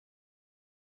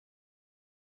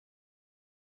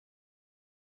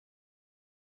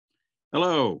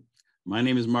Hello, my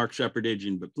name is Mark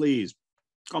Sherdigian, but please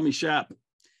call me Shep.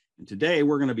 And today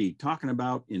we're going to be talking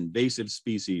about invasive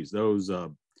species, those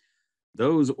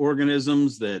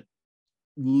organisms that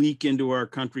leak into our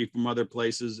country from other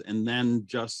places and then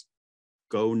just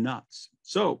go nuts.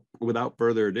 So without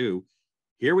further ado,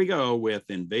 here we go with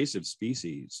invasive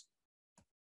species.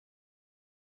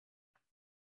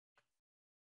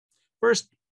 First,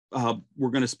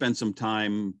 we're going to spend some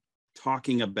time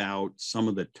talking about some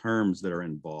of the terms that are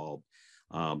involved.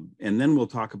 And then we'll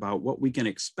talk about what we can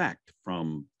expect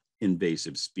from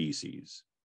invasive species.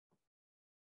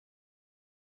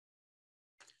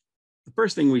 The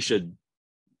first thing we should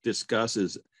discuss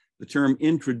is the term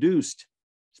introduced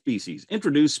species.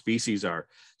 Introduced species are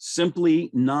simply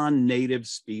non-native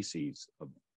species of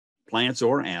plants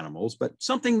or animals, but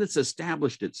something that's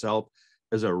established itself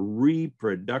as a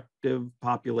reproductive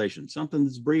population, something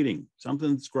that's breeding, something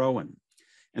that's growing.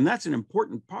 And that's an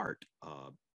important part.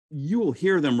 You will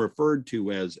hear them referred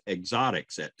to as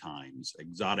exotics at times,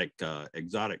 exotic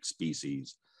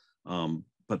species.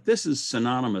 But this is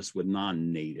synonymous with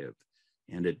non-native,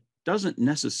 and it doesn't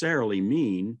necessarily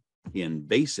mean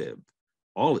invasive.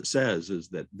 All it says is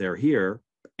that they're here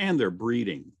and they're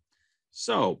breeding.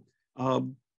 So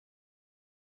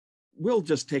we'll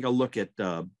just take a look at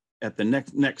the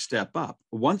next step up.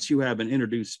 Once you have an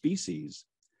introduced species,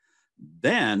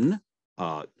 then,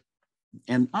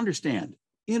 and understand,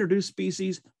 introduced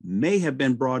species may have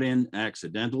been brought in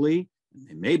accidentally, and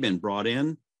they may have been brought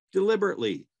in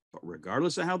deliberately, but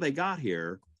regardless of how they got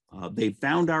here, they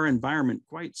found our environment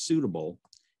quite suitable,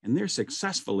 and they're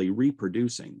successfully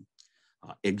reproducing.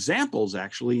 Examples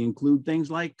actually include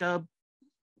things like the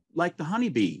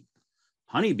honeybee.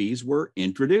 Honeybees were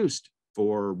introduced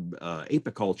for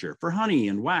apiculture, for honey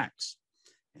and wax.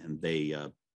 And they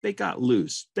got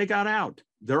loose, they got out,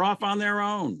 they're off on their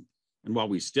own. And while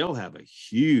we still have a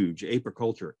huge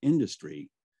apiculture industry,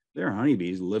 there are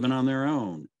honeybees living on their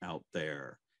own out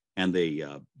there. And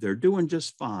they're doing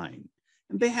just fine.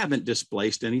 And they haven't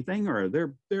displaced anything, or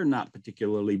they're not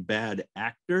particularly bad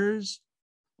actors.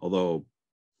 Although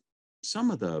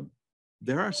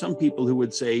there are some people who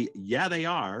would say, yeah, they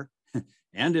are.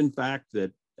 And in fact,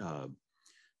 that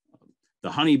the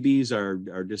honeybees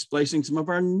are displacing some of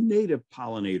our native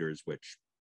pollinators, which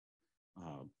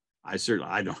I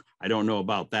don't know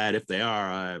about that. If they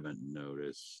are, I haven't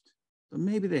noticed, but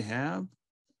maybe they have.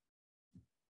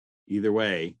 Either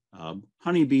way,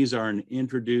 honeybees are an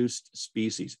introduced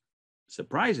species.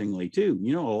 Surprisingly, too,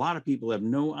 a lot of people have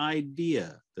no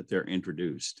idea that they're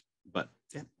introduced, but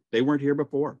yeah, they weren't here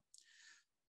before.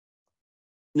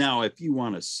 Now, if you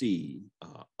want to see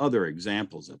other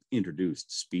examples of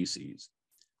introduced species,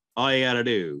 all you got to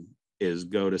do is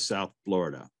go to South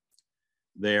Florida.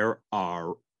 There's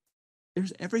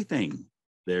everything.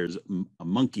 There's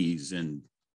monkeys and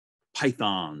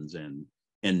pythons, and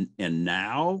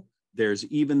now there's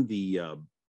even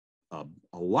a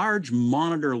large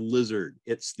monitor lizard.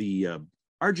 It's the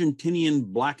Argentinian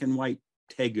black and white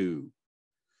tegu.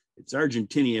 It's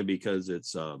Argentina because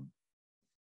it's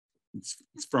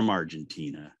from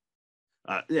Argentina,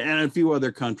 and a few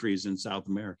other countries in South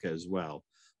America as well.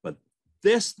 But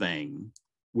this thing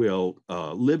will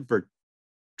live for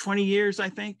 20 years, I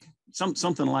think,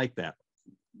 something like that,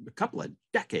 a couple of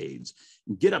decades,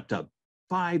 get up to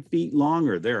 5 feet long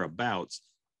or thereabouts,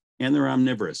 and they're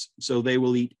omnivorous. So they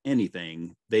will eat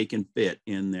anything they can fit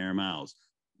in their mouths.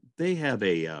 They have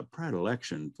a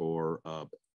predilection for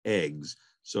eggs.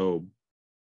 So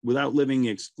without living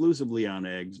exclusively on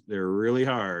eggs, they're really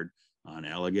hard on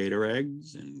alligator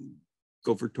eggs and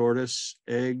gopher tortoise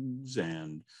eggs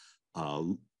and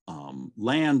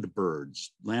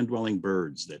land-dwelling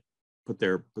birds that put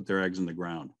their eggs in the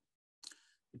ground.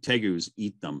 The tegus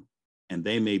eat them, and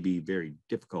they may be very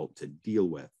difficult to deal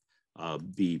with.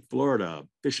 The Florida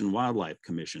Fish and Wildlife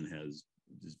Commission is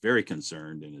very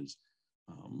concerned and is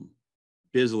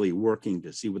busily working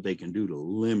to see what they can do to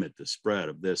limit the spread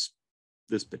of this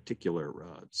particular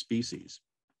species.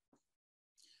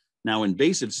 Now,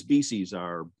 invasive species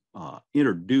are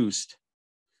introduced.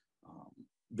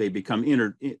 They become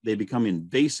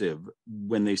invasive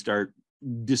when they start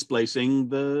displacing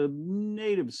the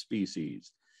native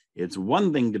species. It's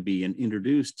one thing to be an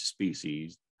introduced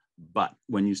species, but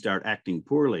when you start acting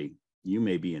poorly, you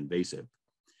may be invasive.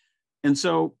 And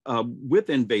so with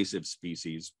invasive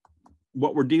species,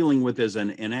 what we're dealing with is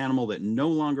an animal that no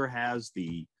longer has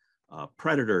the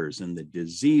predators and the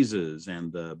diseases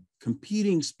and the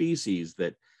competing species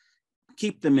that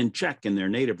keep them in check in their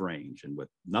native range. And with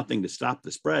nothing to stop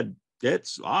the spread,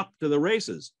 it's off to the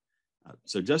races.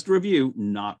 So just to review,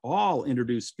 not all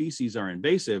introduced species are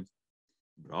invasive,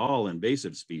 but all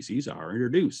invasive species are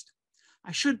introduced.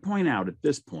 I should point out at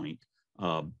this point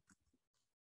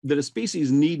that a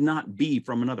species need not be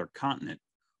from another continent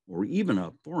or even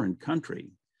a foreign country.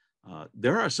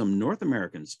 There are some North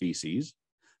American species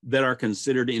that are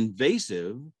considered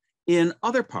invasive in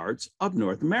other parts of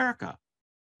North America.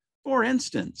 For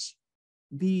instance,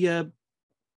 the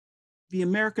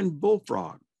American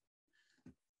bullfrog.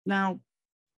 Now,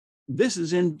 this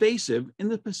is invasive in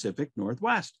the Pacific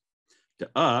Northwest. To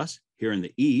us, here in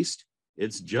the East,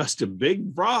 it's just a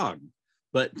big frog.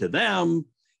 But to them,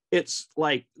 it's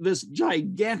like this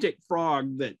gigantic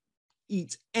frog that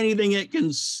eats anything it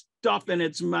can stuff in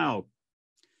its mouth.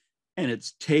 And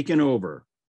it's taken over.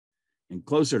 And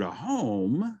closer to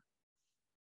home,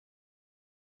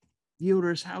 the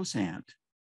odorous house ant,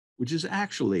 which is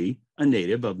actually a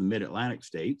native of the mid-Atlantic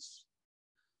states,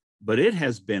 but it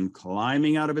has been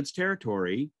climbing out of its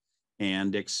territory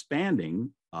and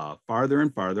expanding farther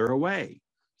and farther away.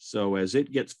 So as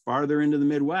it gets farther into the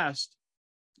Midwest,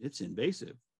 it's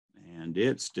invasive and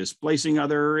it's displacing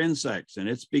other insects, and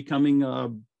it's becoming a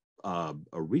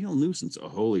real nuisance, a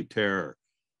holy terror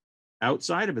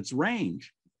outside of its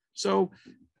range. So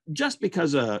just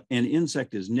because an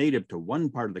insect is native to one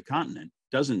part of the continent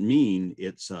doesn't mean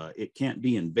it can't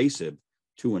be invasive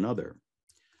to another.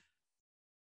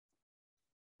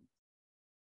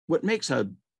 What makes a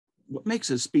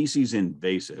species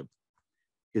invasive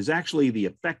is actually the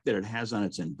effect that it has on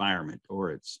its environment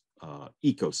or its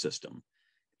ecosystem.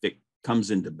 If it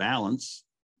comes into balance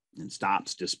and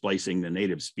stops displacing the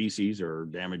native species or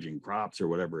damaging crops or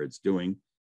whatever it's doing,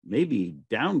 may be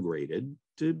downgraded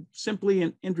to simply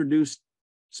an introduced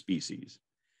species.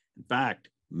 In fact,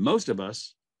 most of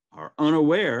us are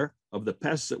unaware of the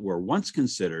pests that were once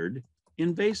considered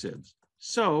invasives.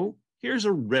 So here's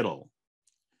a riddle.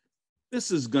 This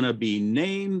is going to be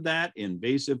name that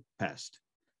invasive pest.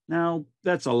 Now,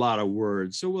 that's a lot of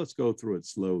words, so let's go through it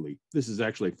slowly. This is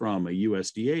actually from a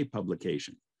USDA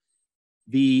publication.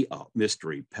 The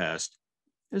mystery pest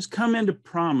has come into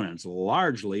prominence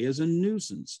largely as a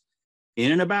nuisance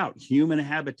in and about human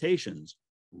habitations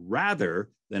rather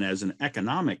than as an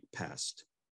economic pest.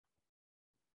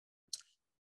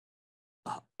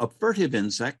 A furtive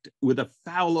insect with a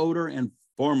foul odor and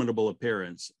formidable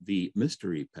appearance, the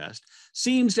mystery pest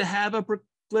seems to have a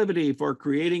proclivity for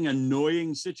creating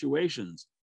annoying situations,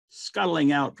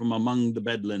 scuttling out from among the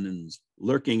bed linens,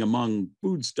 lurking among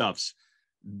foodstuffs,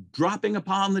 dropping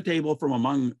upon the table from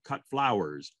among cut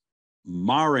flowers,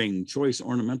 marring choice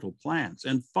ornamental plants,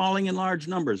 and falling in large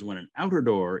numbers when an outer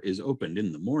door is opened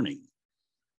in the morning.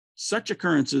 Such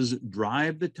occurrences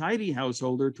drive the tidy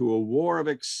householder to a war of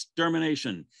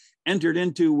extermination, entered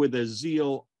into with a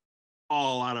zeal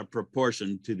all out of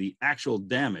proportion to the actual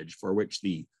damage for which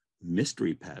the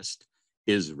mystery pest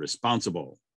is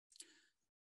responsible.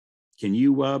 Can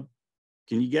you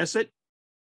guess it?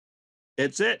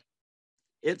 It's it.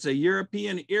 It's a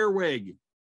European earwig.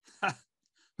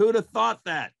 Who'd have thought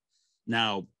that?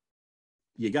 Now,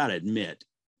 you got to admit,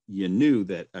 you knew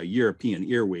that a European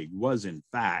earwig was in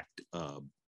fact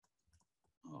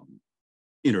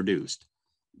introduced.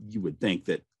 You would think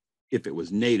that if it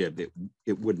was native,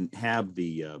 it wouldn't have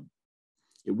the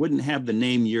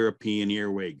name European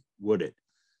earwig, would it?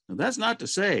 Now, that's not to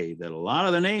say that a lot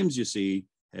of the names you see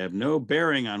have no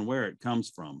bearing on where it comes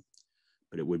from,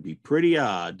 but it would be pretty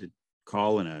odd to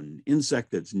call an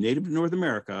insect that's native to North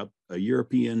America a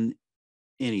European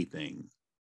anything.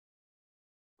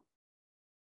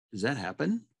 Does that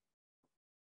happen?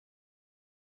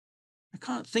 I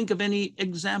can't think of any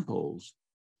examples,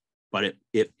 but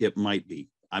it might be.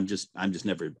 I'm just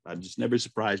never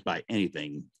surprised by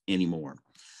anything anymore.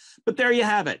 But there you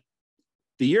have it.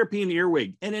 The European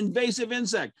earwig, an invasive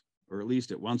insect, or at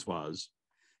least it once was.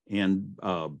 And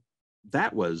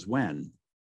that was when?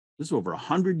 This is over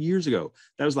 100 years ago.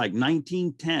 That was like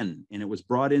 1910, and it was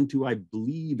brought into, I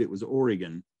believe it was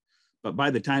Oregon. But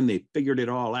by the time they figured it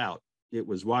all out, it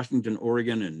was Washington,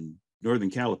 Oregon, and Northern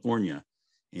California.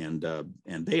 And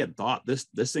they had thought this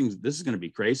is going to be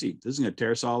crazy. This is going to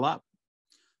tear us all up.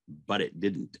 But it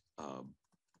didn't.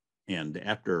 And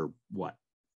after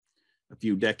a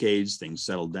few decades, things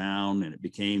settled down and it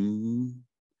became,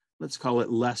 let's call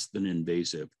it less than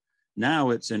invasive.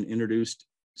 Now it's an introduced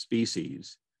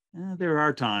species. There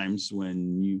are times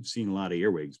when you've seen a lot of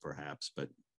earwigs, perhaps, but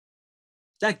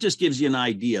that just gives you an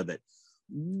idea that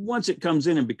once it comes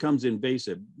in and becomes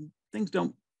invasive, things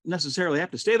don't necessarily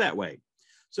have to stay that way.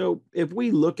 So if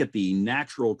we look at the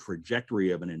natural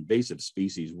trajectory of an invasive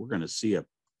species, we're going to see a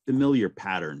familiar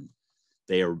pattern.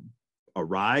 They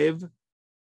arrive,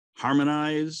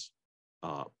 harmonize.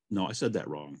 No, I said that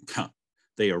wrong.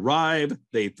 They arrive,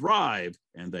 they thrive,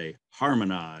 and they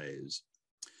harmonize.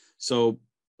 So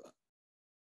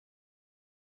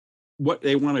what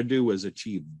they want to do is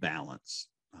achieve balance.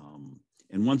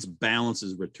 And once balance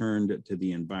is returned to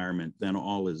the environment, then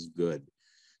all is good.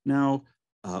 Now,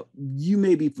 you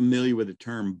may be familiar with the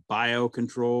term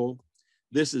biocontrol.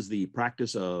 This is the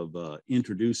practice of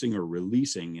introducing or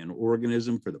releasing an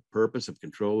organism for the purpose of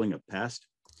controlling a pest.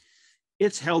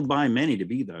 It's held by many to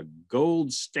be the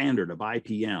gold standard of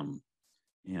IPM.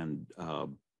 And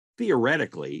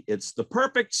theoretically, it's the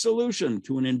perfect solution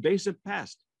to an invasive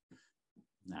pest.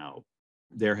 Now,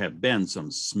 there have been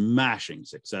some smashing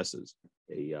successes.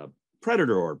 A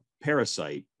predator or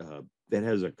parasite that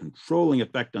has a controlling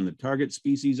effect on the target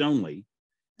species only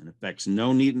and affects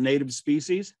no native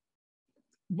species.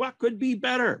 What could be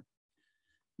better?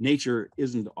 Nature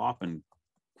isn't often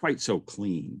quite so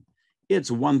clean. It's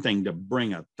one thing to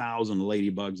bring 1,000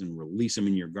 ladybugs and release them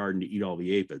in your garden to eat all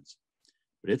the aphids,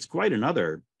 but it's quite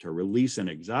another to release an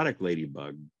exotic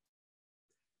ladybug.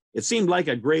 It seemed like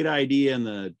a great idea in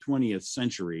the 20th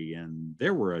century, and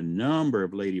there were a number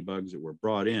of ladybugs that were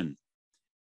brought in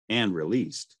and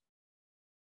released.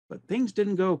 But things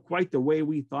didn't go quite the way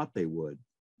we thought they would.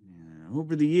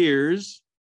 Over the years,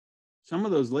 some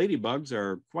of those ladybugs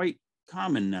are quite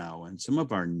common now, and some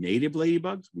of our native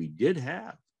ladybugs we do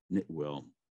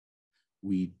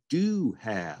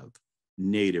have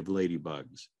native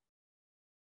ladybugs.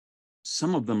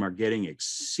 Some of them are getting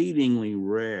exceedingly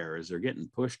rare as they're getting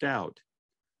pushed out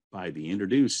by the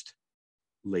introduced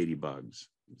ladybugs.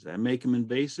 Does that make them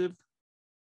invasive?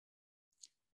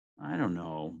 I don't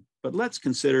know, but let's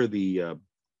consider the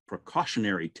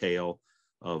precautionary tale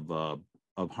of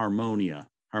Harmonia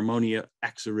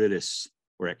axyritis,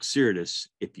 or axyritis,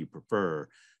 if you prefer.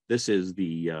 This is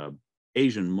the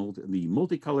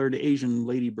multicolored Asian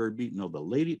ladybird beetle. No,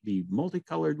 the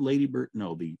multicolored ladybird.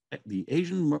 No, the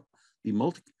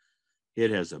it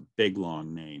has a big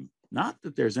long name. Not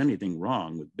that there's anything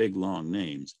wrong with big long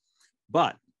names,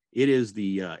 but it is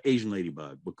the Asian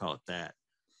ladybug. We'll call it that.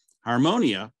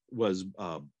 Harmonia was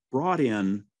brought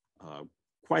in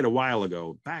quite a while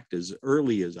ago, in fact, as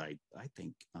early as I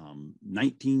think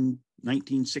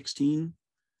 1916,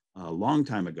 a long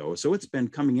time ago. So it's been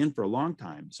coming in for a long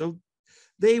time. So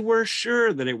they were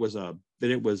sure that it was a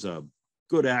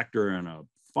good actor and a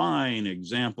fine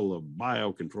example of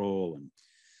biocontrol, and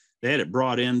they had it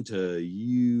brought in to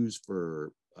use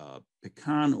for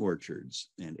pecan orchards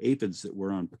and aphids that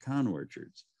were on pecan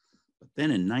orchards. But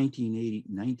then in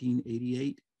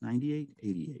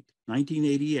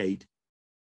 1988,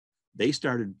 they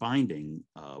started finding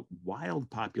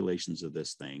wild populations of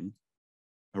this thing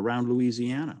around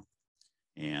Louisiana.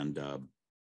 And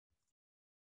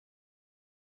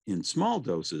in small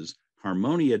doses,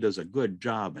 Harmonia does a good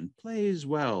job and plays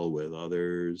well with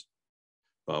others.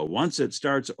 But once it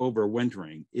starts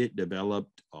overwintering, it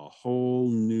developed a whole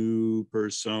new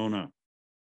persona.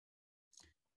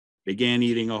 Began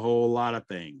eating a whole lot of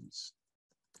things.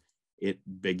 It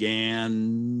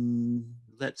began,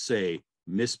 let's say,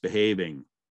 misbehaving.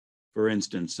 For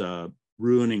instance,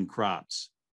 ruining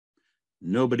crops.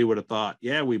 Nobody would have thought,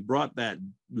 yeah, we brought that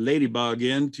ladybug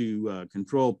in to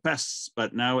control pests,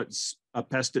 but now it's a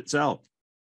pest itself.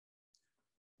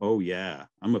 Oh yeah,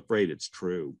 I'm afraid it's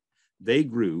true. They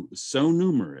grew so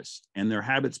numerous and their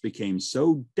habits became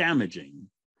so damaging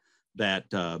that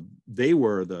they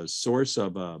were the source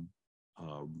of a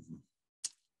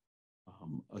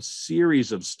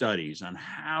series of studies on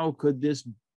how could this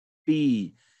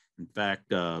be. In fact,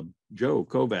 Joe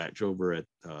Kovacs over at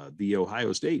the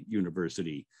Ohio State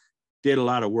University did a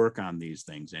lot of work on these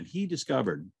things, and he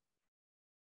discovered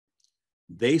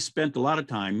they spent a lot of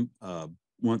time,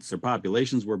 once their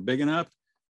populations were big enough,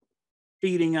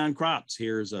 feeding on crops.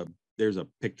 There's a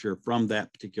picture from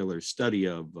that particular study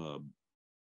of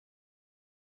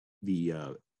the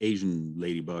Asian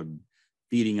ladybug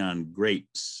feeding on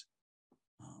grapes.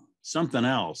 Something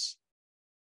else,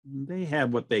 they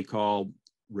have what they call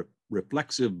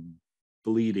reflexive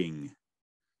bleeding.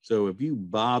 So if you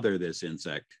bother this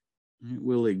insect, it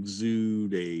will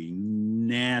exude a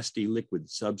nasty liquid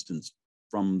substance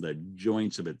from the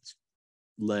joints of its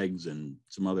legs and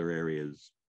some other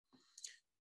areas.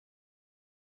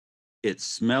 It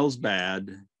smells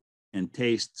bad and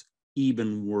tastes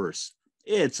even worse.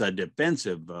 It's a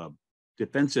defensive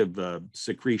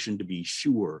secretion, to be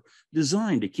sure,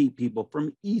 designed to keep people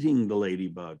from eating the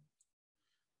ladybug.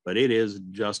 But it is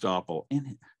just awful,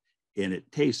 and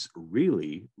it tastes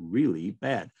really, really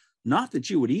bad. Not that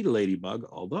you would eat a ladybug,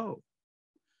 although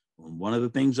one of the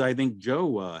things I think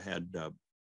Joe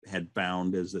had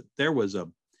found is that there was a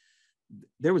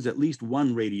there was at least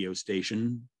one radio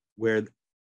station where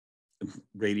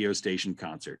radio station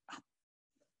concert.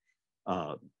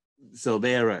 So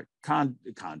they're a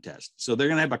contest. So they're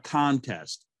going to have a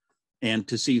contest and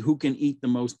to see who can eat the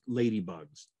most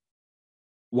ladybugs.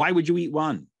 Why would you eat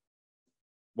one?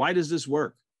 Why does this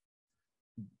work?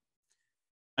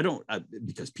 I don't,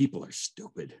 because people are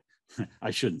stupid.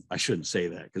 I shouldn't say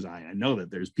that because I know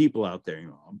that there's people out there, you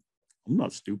know, I'm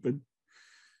not stupid.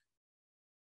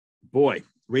 Boy,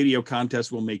 radio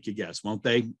contests will make you guess, won't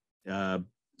they?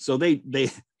 So they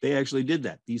actually did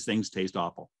that. These things taste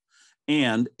awful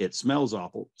and it smells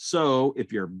awful. So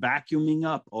if you're vacuuming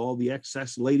up all the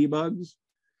excess ladybugs,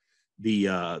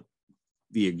 the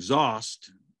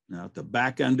exhaust now at the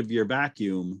back end of your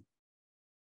vacuum,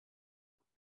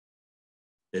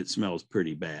 it smells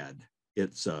pretty bad.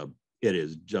 It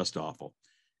is just awful.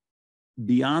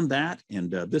 Beyond that, and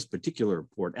this particular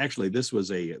report, actually, this was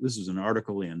an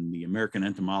article in the American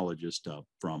Entomologist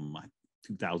from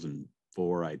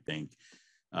 2004, I think,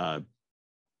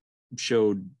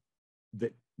 showed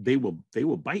that they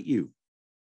will bite you.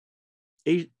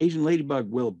 Asian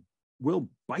ladybug will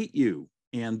bite you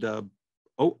and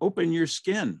open your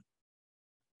skin.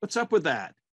 What's up with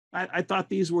that? I thought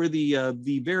these were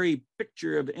the very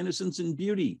picture of innocence and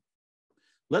beauty.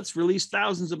 Let's release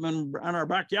thousands of them on our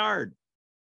backyard.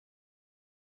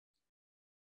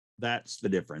 That's the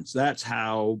difference. That's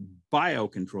how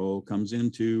biocontrol comes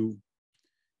into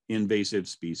invasive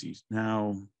species.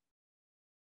 Now,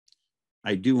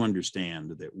 I do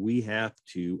understand that we have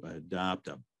to adopt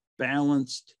a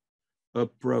balanced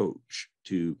approach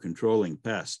to controlling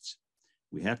pests.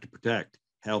 We have to protect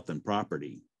health and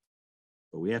property,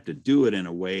 but we have to do it in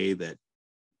a way that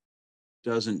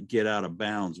doesn't get out of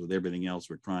bounds with everything else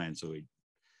we're trying. So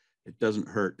it doesn't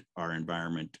hurt our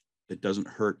environment. It doesn't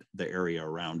hurt the area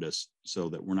around us so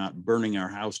that we're not burning our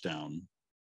house down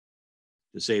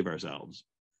to save ourselves.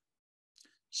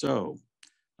 So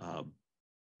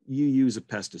you use a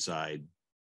pesticide.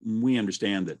 We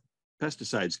understand that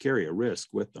pesticides carry a risk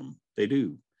with them. They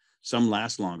do. Some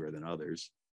last longer than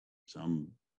others. Some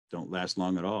don't last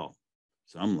long at all.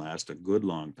 Some last a good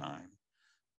long time.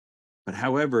 But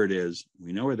however it is,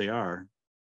 we know where they are,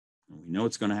 and we know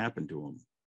what's going to happen to them.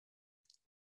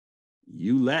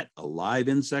 You let a live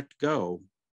insect go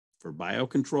for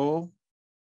biocontrol,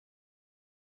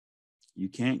 you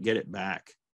can't get it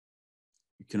back.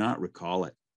 You cannot recall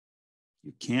it.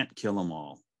 You can't kill them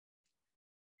all.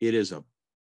 It is a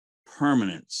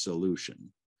permanent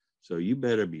solution. So you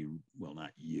better be, well,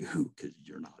 not you, because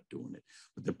you're not doing it,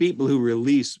 but the people who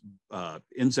release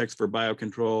insects for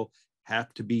biocontrol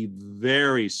have to be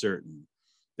very certain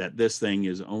that this thing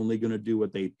is only going to do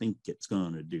what they think it's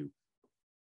going to do.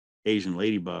 Asian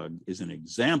ladybug is an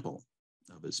example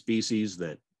of a species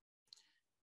that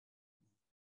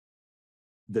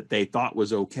they thought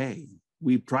was okay.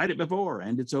 We've tried it before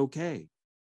and it's okay.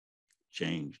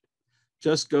 Changed.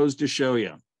 Just goes to show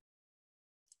you,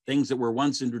 things that were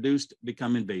once introduced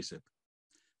become invasive.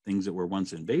 Things that were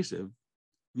once invasive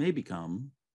may become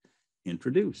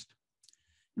introduced.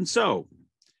 And so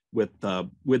with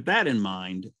that in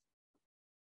mind,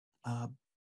 how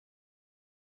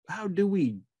do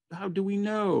we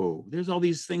know? There's all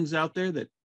these things out there that,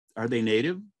 are they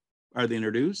native? Are they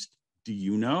introduced? Do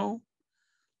you know?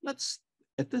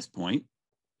 At this point,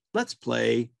 let's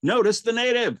play Notice the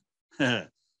Native.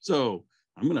 So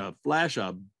I'm gonna flash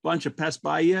a bunch of pests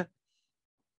by you.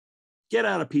 Get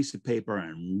out a piece of paper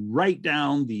and write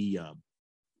down the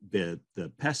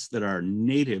pests that are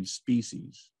native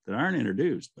species that aren't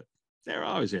introduced, but they're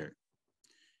always there.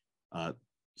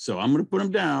 So I'm gonna put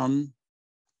them down,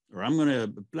 or I'm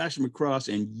gonna flash them across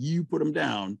and you put them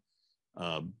down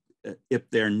if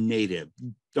they're native.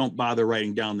 Don't bother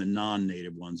writing down the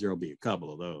non-native ones. There'll be a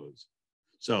couple of those.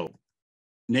 So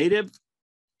native,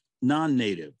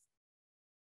 non-native.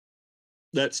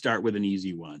 Let's start with an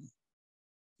easy one.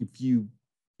 If you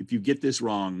get this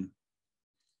wrong,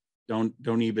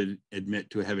 don't even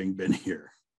admit to having been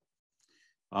here.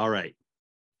 All right.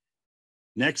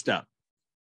 Next up,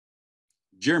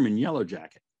 German yellow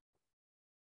jacket.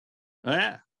 Oh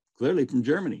yeah, clearly from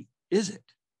Germany. Is it?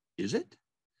 Is it?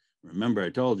 Remember, I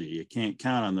told you, you can't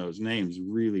count on those names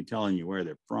really telling you where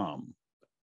they're from.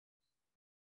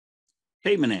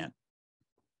 Pavement ant.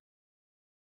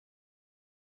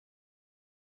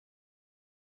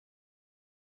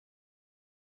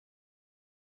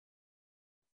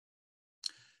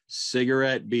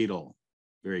 Cigarette beetle,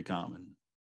 very common.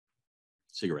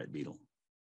 Cigarette beetle.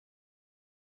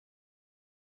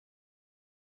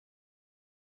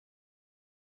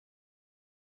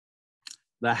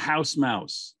 The house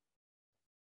mouse.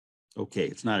 Okay,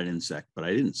 it's not an insect, but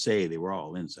I didn't say they were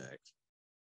all insects.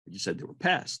 I just said they were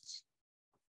pests.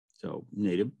 So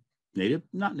native,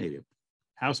 not native,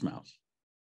 house mouse.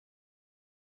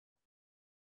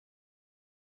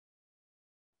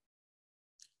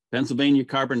 Pennsylvania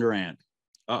carpenter ant.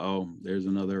 Uh-oh, there's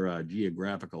another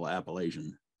geographical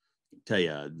appellation. I tell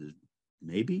you,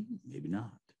 maybe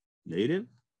not. Native,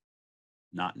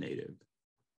 not native.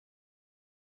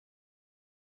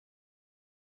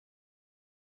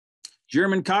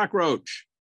 German cockroach.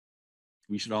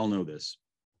 We should all know this.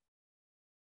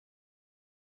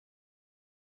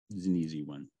 This is an easy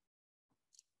one,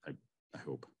 I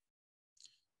hope.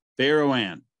 Pharaoh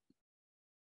ant.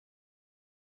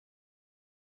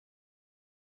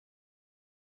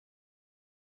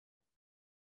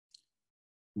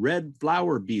 Red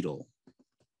flower beetle.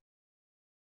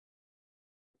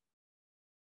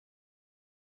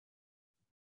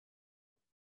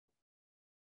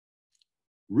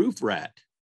 Roof rat.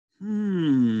 It's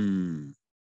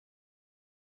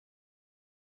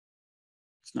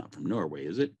not from Norway,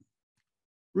 is it?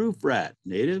 Roof rat,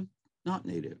 native, not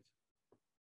native.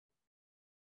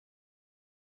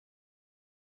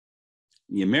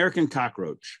 The American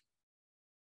cockroach.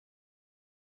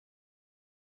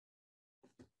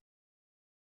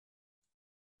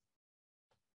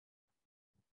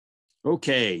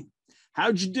 Okay,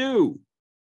 how'd you do?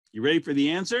 You ready for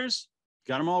the answers?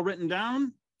 Got them all written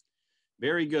down?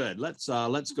 Very good. Let's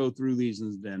go through these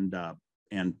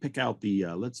and pick out the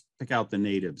let's pick out the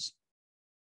natives.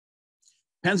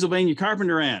 Pennsylvania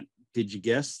carpenter ant. Did you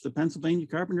guess the Pennsylvania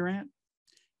carpenter ant?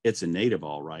 It's a native,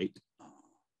 all right. I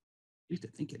used to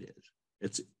think it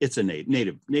is. It's a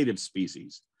native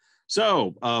species.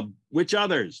 So which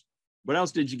others? What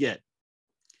else did you get?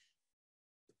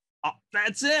 Oh,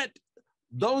 that's it.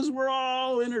 Those were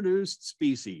all introduced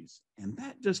species. And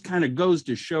that just kind of goes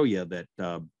to show you that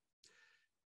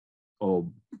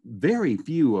very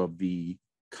few of the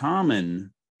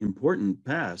common important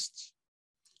pests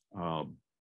are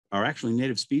actually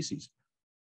native species.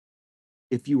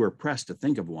 If you were pressed to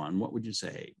think of one, what would you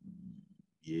say?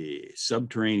 Yeah,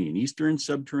 subterranean, eastern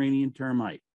subterranean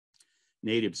termite,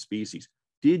 native species.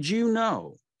 Did you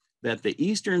know that the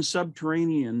eastern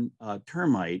subterranean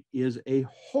termite is a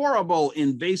horrible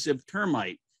invasive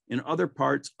termite in other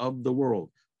parts of the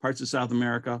world, parts of South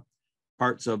America,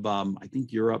 parts of, I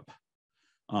think, Europe,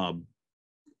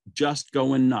 just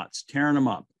going nuts, tearing them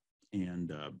up.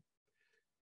 And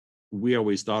we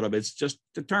always thought of it's just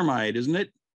a termite, isn't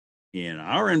it? In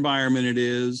our environment, it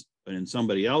is, but in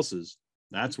somebody else's,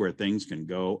 that's where things can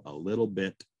go a little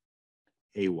bit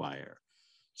haywire.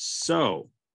 So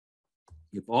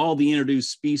if all the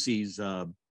introduced species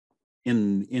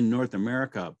in North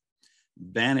America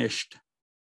vanished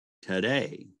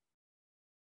today,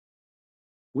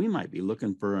 we might be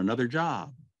looking for another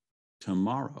job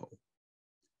tomorrow.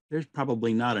 There's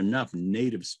probably not enough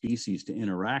native species to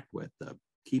interact with to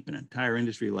keep an entire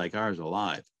industry like ours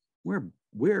alive. We're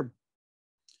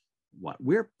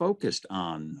focused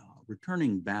on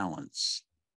returning balance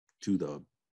to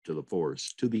the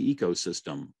forest, to the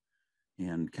ecosystem,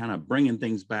 and kind of bringing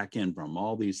things back in from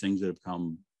all these things that have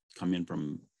come in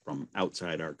from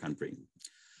outside our country.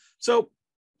 So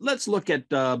let's look at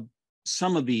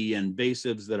some of the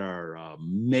invasives that are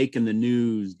making the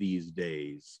news these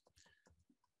days.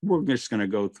 We're just going to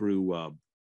go through,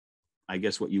 I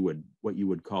guess, what you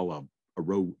would call a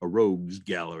rogues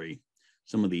gallery.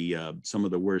 Some of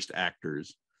the worst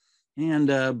actors,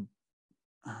 and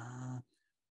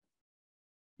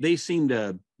they seem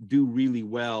to do really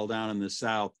well down in the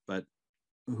South, but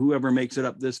whoever makes it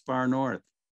up this far north,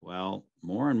 well,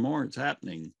 more and more it's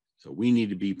happening. So we need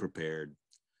to be prepared.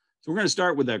 So we're going to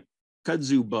start with a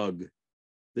kudzu bug.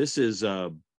 This is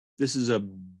a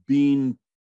bean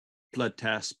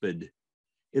plataspid.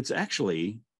 It's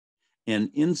actually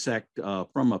an insect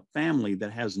from a family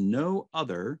that has no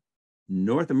other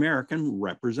North American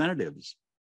representatives.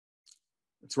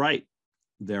 That's right.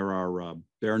 There are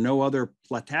no other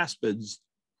plataspids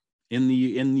in the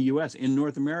U.S. in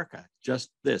North America.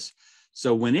 Just this.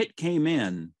 So when it came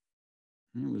in,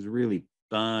 it was really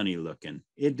funny looking.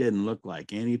 It didn't look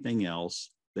like anything else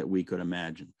that we could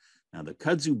imagine. Now the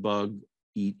kudzu bug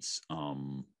eats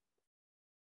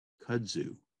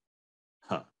kudzu.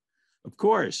 Huh. Of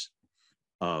course.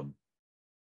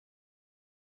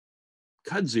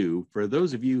 Kudzu, for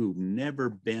those of you who've never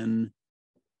been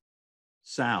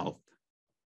south,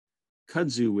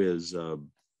 kudzu is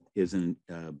an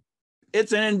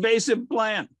invasive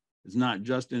plant. It's not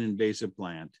just an invasive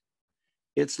plant.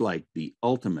 It's like the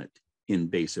ultimate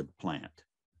invasive plant.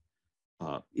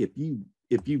 If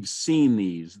you've seen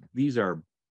these are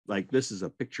like this is a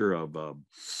picture of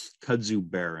kudzu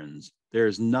barrens.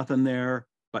 There's nothing there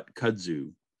but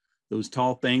kudzu. Those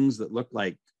tall things that look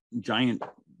like giant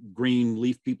green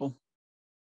leaf people.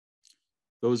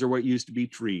 Those are what used to be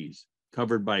trees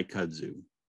covered by kudzu.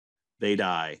 They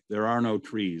die. There are no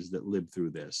trees that live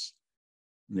through this.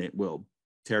 It will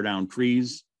tear down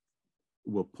trees,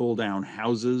 will pull down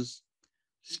houses,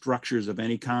 structures of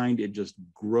any kind. It just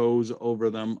grows over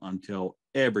them until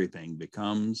everything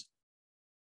becomes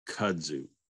kudzu.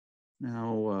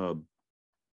 Now,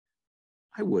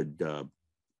 I would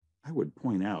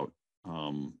point out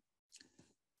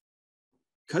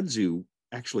kudzu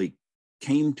actually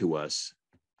came to us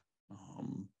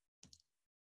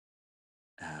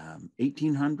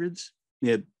 1800s,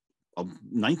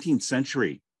 19th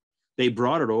century. They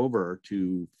brought it over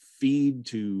to feed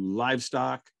to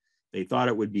livestock. They thought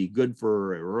it would be good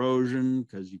for erosion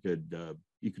because you could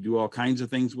do all kinds of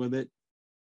things with it.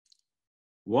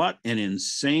 What an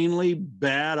insanely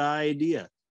bad idea.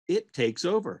 It takes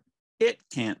over. It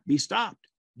can't be stopped.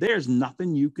 There's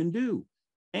nothing you can do.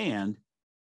 And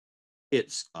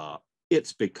it's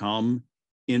become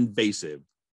invasive.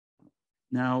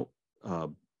 Now,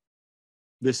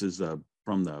 this is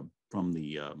from the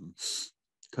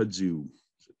kudzu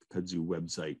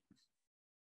website.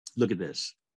 Look at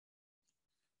this.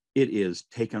 It is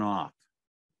taken off,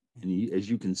 and as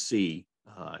you can see,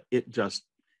 it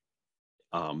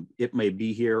may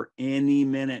be here any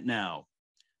minute now.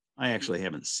 I actually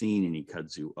haven't seen any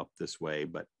kudzu up this way,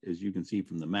 but as you can see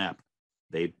from the map,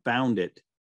 they found it.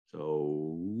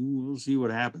 So we'll see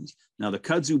what happens. Now the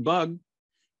kudzu bug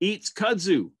eats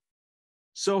kudzu.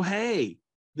 So hey,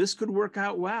 this could work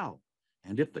out well.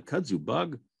 And if the kudzu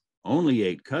bug only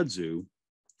ate kudzu,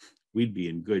 we'd be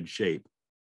in good shape.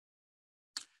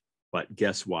 But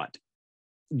guess what?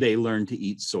 They learned to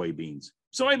eat soybeans.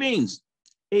 Soybeans,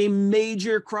 a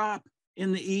major crop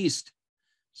in the East.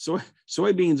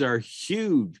 Soybeans are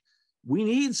huge. We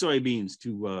need soybeans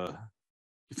to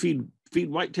feed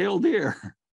white-tailed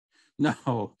deer.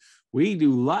 No, we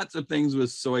do lots of things with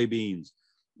soybeans.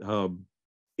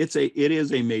 It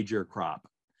is a major crop,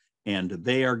 and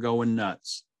they are going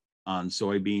nuts on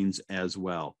soybeans as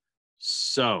well.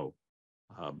 So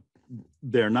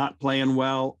they're not playing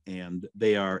well, and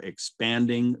they are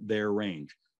expanding their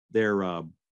range. They're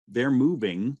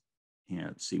moving. Yeah,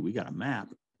 let's see, we got a map.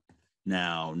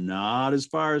 Now, not as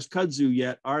far as kudzu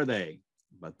yet, are they?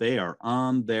 But they are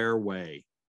on their way.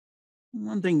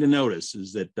 One thing to notice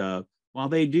is that while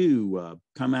they do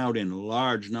come out in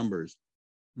large numbers,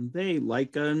 they,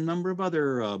 like a number of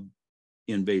other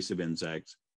invasive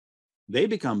insects, they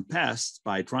become pests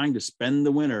by trying to spend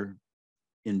the winter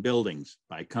in buildings,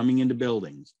 by coming into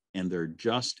buildings, and they're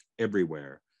just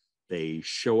everywhere. They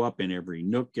show up in every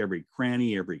nook, every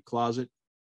cranny, every closet.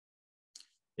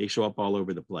 They show up all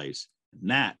over the place. And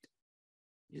that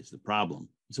is the problem.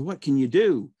 So what can you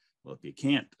do? Well, if you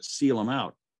can't seal them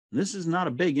out, and this is not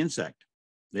a big insect,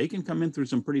 they can come in through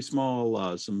some pretty small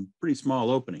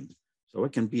openings. So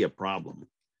it can be a problem.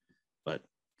 But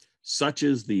such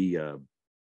is the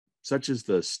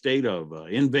state of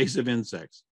invasive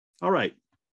insects. All right.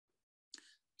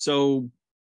 So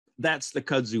that's the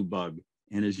kudzu bug.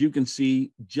 And as you can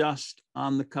see, just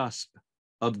on the cusp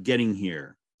of getting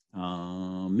here.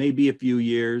 Maybe a few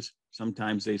years.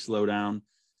 Sometimes they slow down.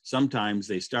 Sometimes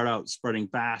they start out spreading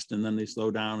fast and then they slow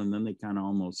down and then they kind of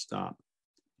almost stop.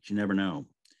 But you never know,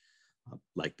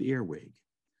 like the earwig.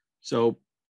 So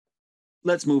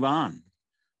let's move on.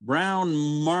 Brown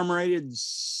marmorated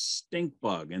stink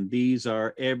bug. And these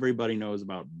are, everybody knows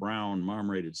about brown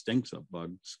marmorated stink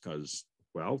bugs because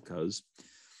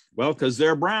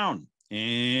they're brown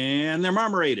and they're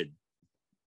marmorated.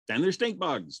 Then they're stink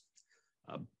bugs.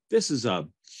 This is a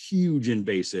huge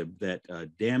invasive that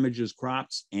damages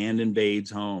crops and invades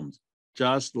homes,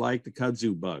 just like the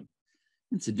kudzu bug.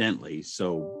 Incidentally,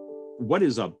 so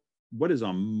what's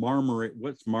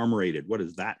marmorated? What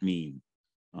does that mean?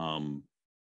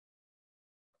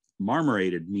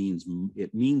 Marmorated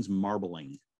means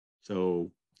marbling.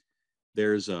 So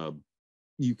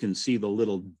you can see the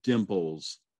little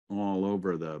dimples all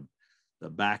over the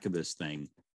back of this thing.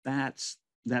 That's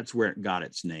where it got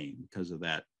its name, because of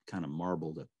that kind of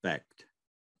marbled effect.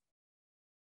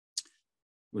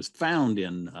 It was found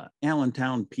in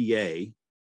Allentown, PA,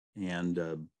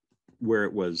 and where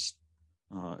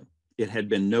it had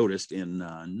been noticed in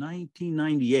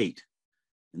 1998.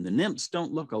 And the nymphs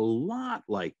don't look a lot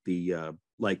like the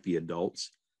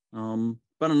adults, but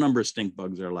a number of stink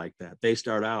bugs are like that. They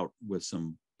start out with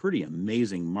some pretty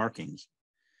amazing markings,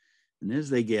 and as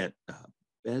they get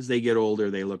older,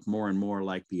 they look more and more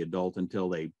like the adult until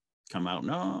they come out.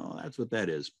 No, that's what that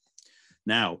is.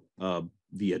 Now,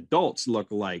 the adults look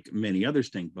like many other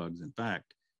stink bugs. In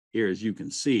fact, here, as you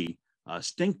can see,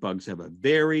 stink bugs have a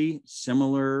very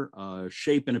similar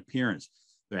shape and appearance.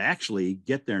 They actually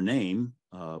get their name,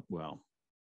 well,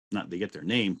 not they get their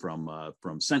name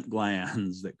from scent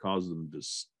glands that cause them to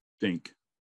stink.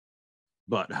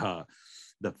 But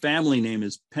the family name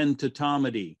is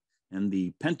Pentatomidae, and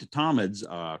the pentatomids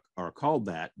are called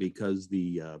that because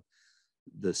the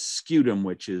scutum,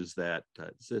 which is that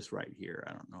is this right here.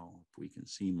 I don't know if we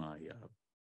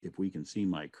can see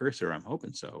my cursor. I'm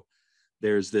hoping so.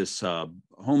 There's this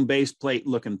home base plate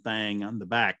looking thing on the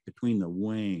back between the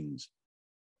wings.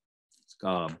 It's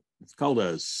called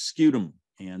a scutum,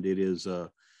 and it is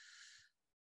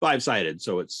 5-sided,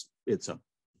 so it's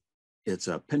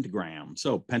a pentagram.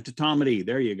 So Pentatomidae,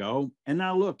 there you go. And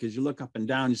now look, as you look up and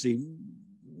down, you see,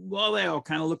 well, they all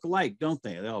kind of look alike, don't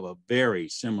they? They all have a very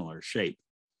similar shape.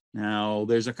 Now,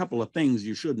 there's a couple of things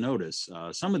you should notice.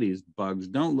 Some of these bugs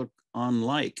don't look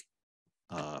unlike.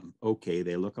 Okay,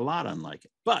 they look a lot unlike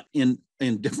it, but in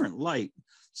different light.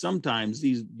 Sometimes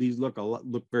these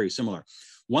look very similar.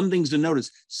 One thing to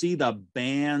notice: see the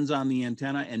bands on the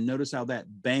antenna, and notice how that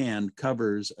band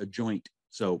covers a joint.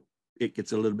 So it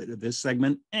gets a little bit of this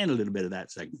segment and a little bit of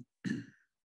that segment.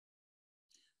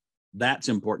 That's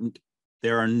important.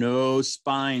 There are no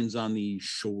spines on these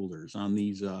shoulders, on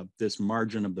these this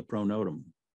margin of the pronotum.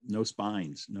 No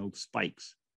spines, no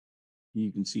spikes.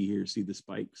 You can see here, see the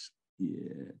spikes.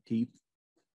 Yeah, teeth.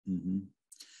 Mm-hmm.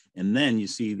 And then you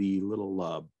see the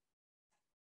little,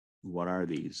 what are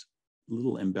these?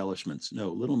 Little embellishments. No,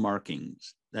 little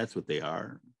markings. That's what they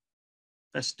are.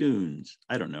 Festoons.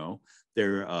 I don't know.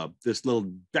 They're this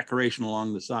little decoration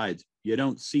along the sides. You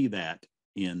don't see that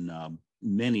in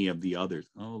many of the others.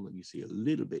 Oh, let me see a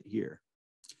little bit here.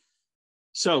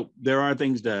 So there are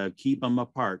things to keep them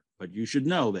apart, but you should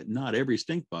know that not every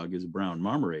stink bug is a brown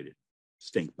marmorated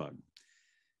stink bug.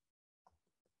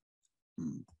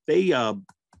 They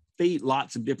eat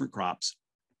lots of different crops,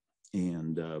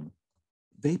 and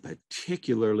they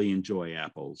particularly enjoy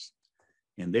apples,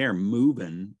 and they're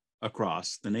moving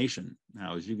across the nation.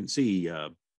 Now, as you can see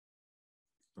from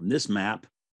this map,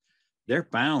 they're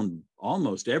found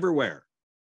almost everywhere,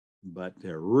 but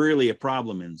they're really a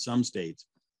problem in some states.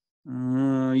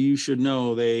 You should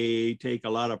know they take a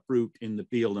lot of fruit in the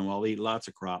field, and while they eat lots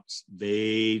of crops,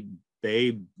 they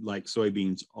like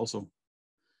soybeans also.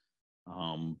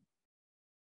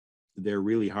 They're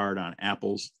really hard on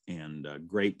apples and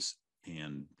grapes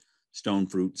and stone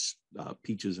fruits,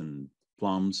 peaches and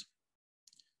plums.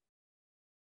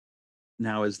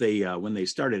 Now, as they when they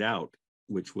started out,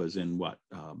 which was in what,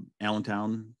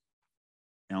 Allentown,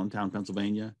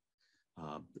 Pennsylvania,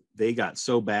 they got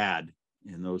so bad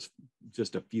in those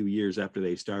just a few years after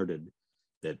they started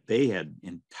that they had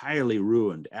entirely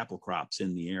ruined apple crops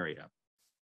in the area.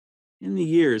 In the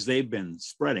years, they've been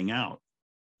spreading out,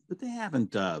 but they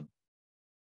haven't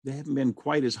been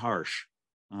quite as harsh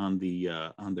on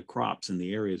the crops in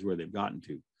the areas where they've gotten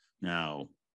to. Now,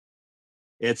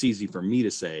 it's easy for me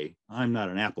to say. I'm not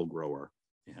an apple grower,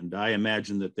 and I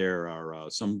imagine that there are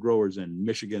some growers in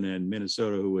Michigan and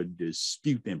Minnesota who would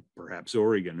dispute, and perhaps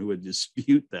Oregon, who would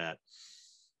dispute that.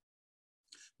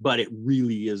 But it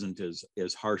really isn't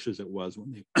as harsh as it was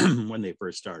when they when they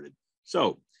first started.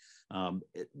 So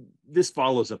this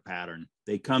follows a pattern.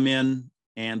 They come in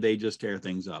and they just tear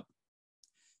things up.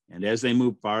 And as they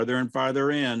move farther and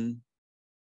farther in,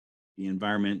 the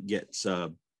environment gets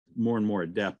more and more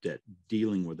adept at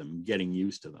dealing with them, getting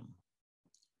used to them.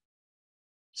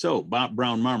 So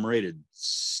brown marmorated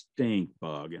stink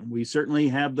bug, and we certainly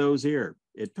have those here.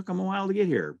 It took them a while to get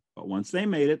here, but once they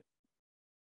made it,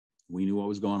 we knew what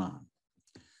was going on.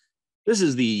 This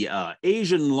is the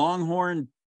Asian longhorn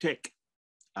tick.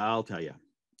 I'll tell you,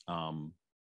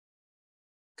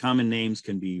 common names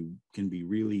can be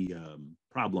really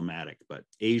problematic, but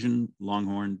Asian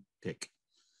longhorn tick.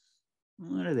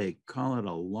 What do they call it?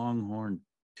 A longhorn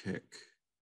tick?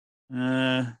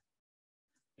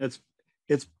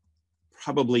 It's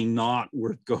probably not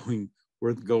worth going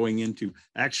into.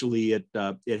 Actually,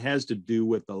 it has to do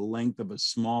with the length of a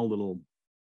small little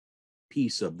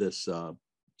piece of this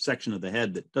section of the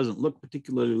head that doesn't look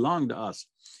particularly long to us.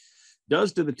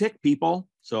 Does to the tick people,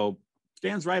 so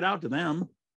stands right out to them.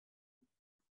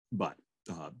 But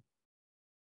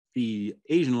the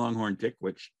Asian longhorn tick,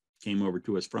 which came over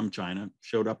to us from China,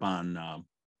 showed up on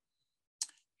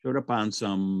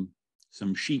some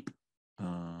sheep,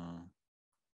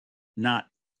 not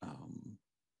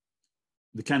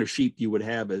the kind of sheep you would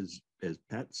have as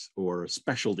pets, or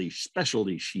specialty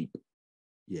sheep.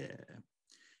 Yeah,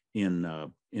 in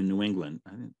New England,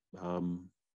 I think,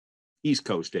 East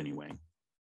Coast anyway.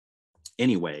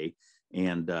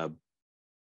 And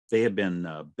they have been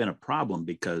a problem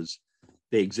because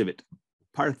they exhibit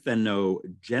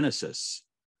parthenogenesis.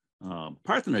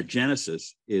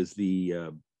 Parthenogenesis is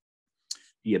the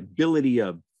ability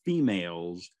of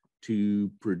females to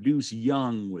produce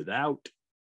young without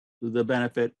the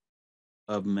benefit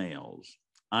of males.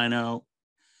 I know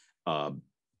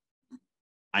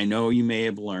you may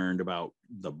have learned about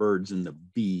the birds and the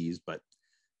bees, but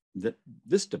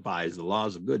this defies the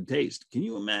laws of good taste. Can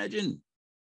you imagine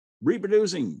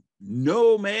reproducing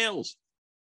no males?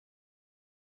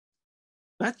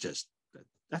 That's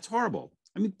horrible.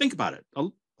 I mean, think about it. A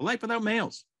life without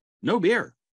males, no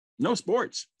beer, no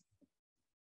sports,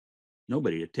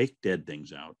 nobody to take dead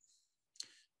things out.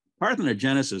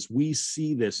 Parthenogenesis, we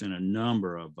see this in a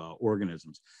number of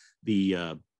organisms.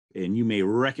 And you may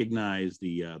recognize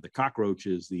the cockroach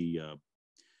is the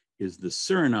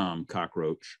Suriname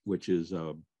cockroach, which is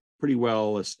a pretty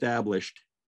well established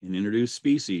and introduced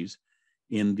species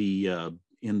in the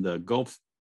Gulf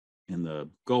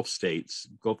states,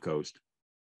 Gulf Coast,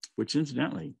 which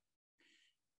incidentally,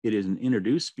 it is an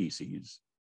introduced species,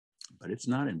 but it's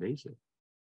not invasive.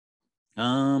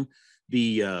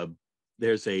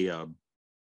 There's a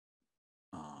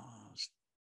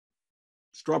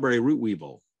strawberry root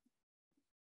weevil,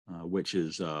 which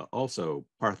is also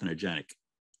parthenogenic.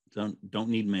 Don't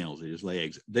need males, they just lay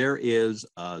eggs. There is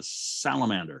a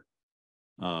salamander,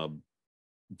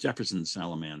 Jefferson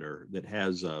salamander, that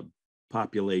has a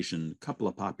couple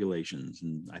of populations,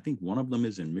 and I think one of them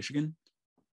is in Michigan.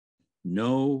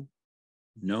 No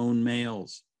known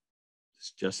males.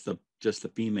 It's just the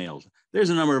females. There's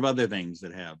a number of other things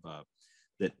that have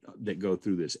that go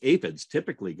through this. Aphids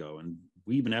typically go, and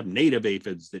we even have native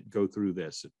aphids that go through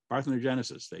this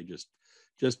parthenogenesis. They just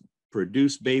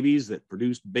produce babies that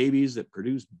produce babies that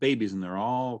produce babies, and they're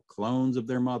all clones of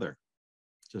their mother.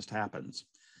 It just happens.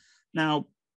 Now,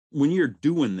 when you're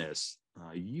doing this,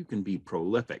 you can be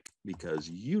prolific because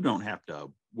you don't have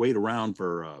to wait around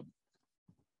for a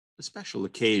special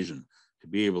occasion to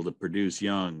be able to produce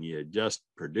young. You just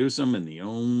produce them, and the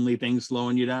only thing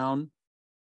slowing you down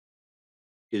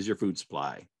is your food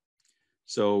supply.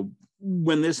 So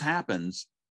when this happens,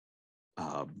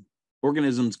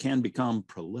 organisms can become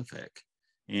prolific,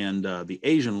 and the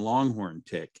Asian longhorn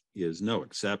tick is no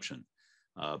exception.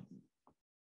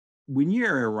 When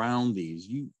you're around these,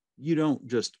 you don't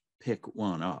just pick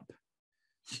one up.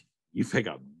 You pick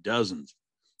up dozens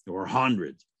or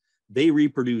hundreds. They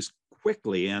reproduce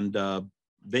quickly, and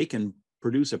they can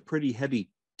produce a pretty heavy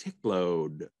tick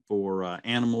load for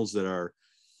animals that are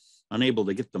unable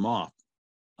to get them off.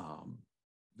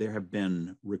 There have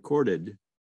been recorded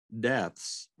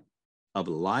deaths of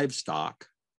livestock,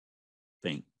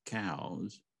 think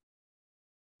cows,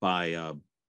 by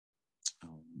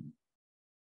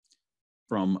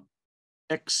from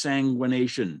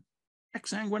exsanguination.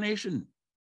 Exsanguination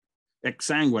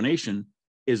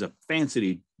is a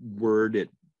fancy word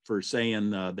for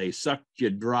saying they sucked you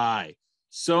dry.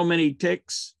 So many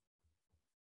ticks,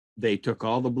 they took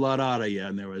all the blood out of you,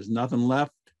 and there was nothing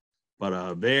left but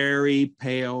a very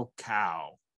pale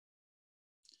cow.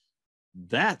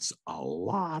 That's a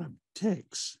lot of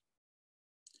ticks.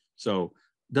 So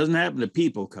it doesn't happen to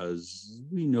people because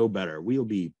we know better. We'll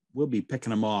be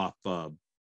picking them off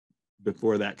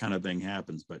before that kind of thing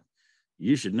happens. But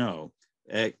you should know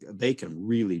they can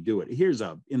really do it. Here's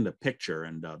in the picture,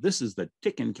 and this is the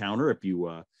tick encounter. If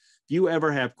you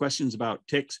ever have questions about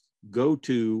ticks, go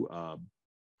to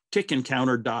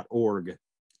tickencounter.org.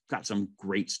 Got some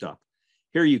great stuff.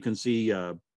 Here you can see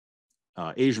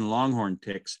Asian longhorn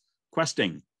ticks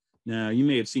questing. Now, you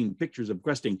may have seen pictures of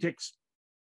questing ticks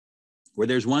where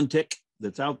there's one tick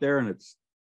that's out there and it's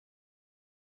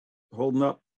holding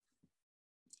up.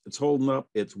 It's holding up.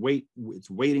 It's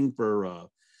waiting for a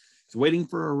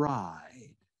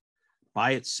ride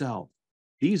by itself.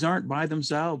 These aren't by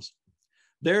themselves.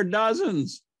 They're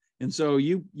dozens. And so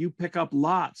you pick up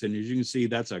lots, and as you can see,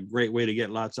 that's a great way to get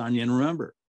lots on you. And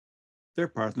remember, they're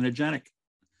parthenogenic.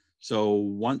 So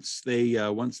once they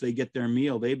get their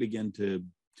meal, they begin to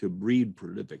breed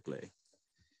prolifically.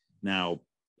 Now,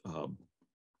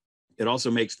 it also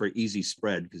makes for easy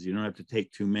spread because you don't have to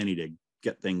take too many to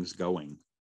get things going.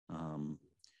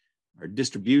 Our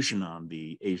distribution on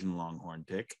the Asian longhorn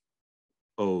tick,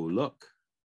 oh, look,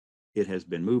 it has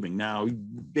been moving. Now,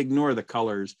 ignore the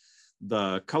colors.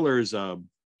 The colors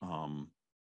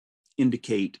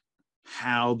indicate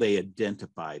how they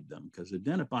identified them, because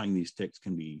identifying these ticks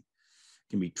can be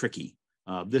tricky.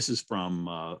 This is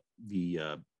from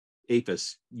the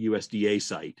APHIS USDA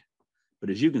site, But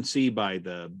as you can see by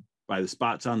the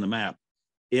spots on the map,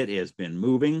 it has been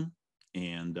moving,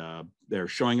 and they're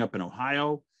showing up in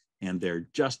Ohio, and they're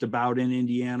just about in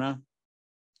Indiana.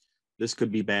 This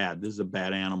could be bad. This is a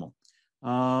bad animal.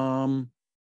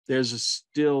 There's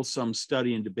still some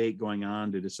study and debate going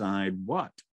on to decide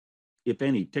what, if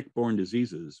any, tick-borne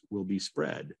diseases will be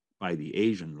spread by the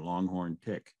Asian longhorn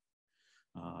tick.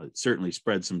 It certainly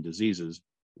spread some diseases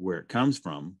where it comes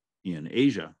from in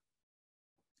Asia,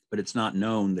 but it's not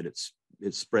known that it's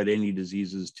spread any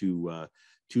diseases to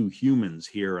humans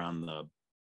here on the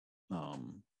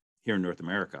here in North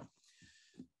America.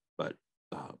 But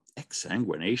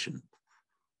exsanguination,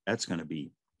 that's going to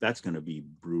be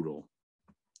brutal.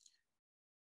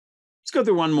 Let's go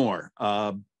through one more.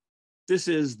 This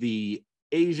is the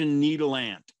Asian needle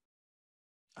ant.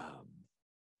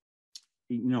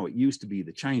 You know, it used to be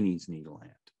the Chinese needle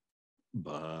ant,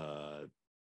 but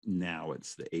now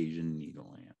it's the Asian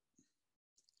needle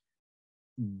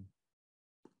ant.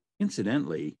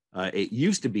 Incidentally, it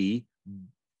used to be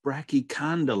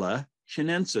Brachycondyla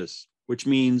chinensis, which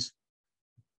means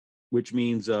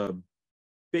a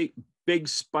big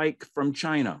spike from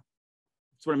China.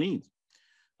 That's what it means.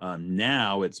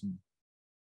 Now it's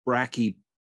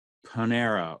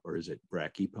Brachyponera, or is it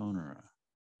Brachyponera?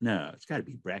 No, it's got to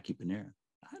be Brachyponera.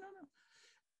 I don't know.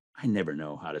 I never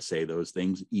know how to say those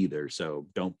things either, so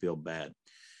don't feel bad.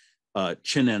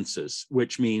 Chinensis,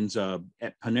 which means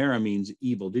Panera means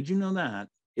evil. Did you know that?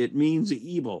 It means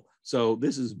evil. So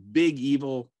this is big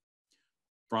evil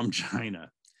from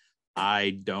China. I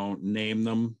don't name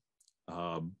them,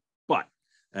 but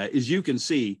as you can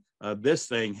see, this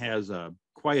thing has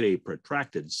quite a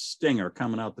protracted stinger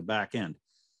coming out the back end.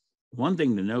 One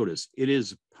thing to notice, it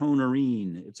is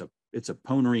ponerine. It's a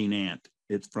ponerine ant.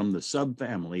 It's from the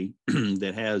subfamily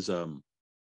that has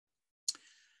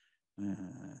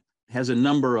a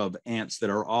number of ants that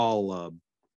are all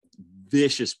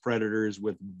vicious predators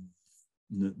with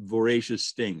voracious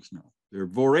stings. No, they're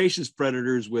voracious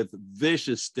predators with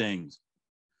vicious stings.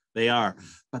 They are,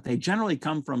 but they generally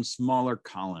come from smaller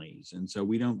colonies, and so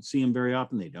we don't see them very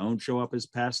often. They don't show up as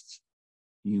pests.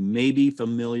 You may be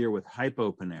familiar with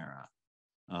Hypoponera,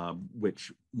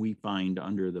 which we find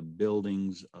under the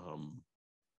buildings,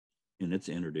 and it's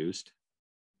introduced,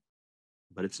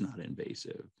 but it's not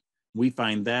invasive. We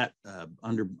find that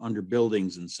under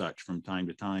buildings and such from time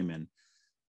to time, and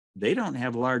they don't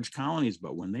have large colonies,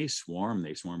 but when they swarm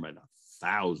by the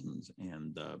thousands,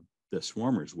 and the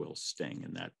swarmers will sting,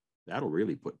 and that'll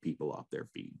really put people off their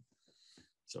feet.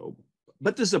 So,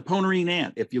 but this is a ponerine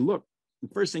ant. If you look, the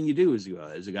first thing you do is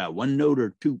it got one node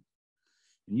or two,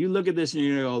 and you look at this and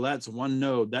you go, that's one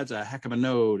node. That's a heck of a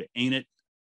node, ain't it?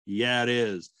 Yeah, it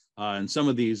is. And some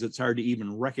of these, it's hard to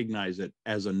even recognize it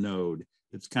as a node.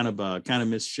 It's kind of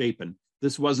misshapen.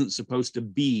 This wasn't supposed to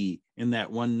be in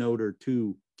that one node or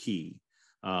two key.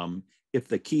 If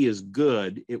the key is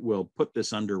good, it will put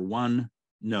this under one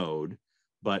node,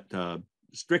 but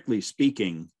strictly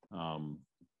speaking,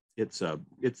 it's a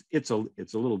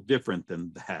little different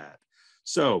than that.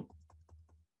 So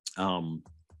the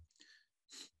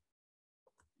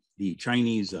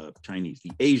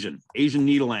the Asian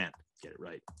needle ant, get it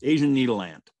right, Asian needle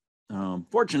ant.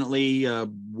 Fortunately,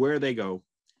 where they go,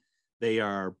 they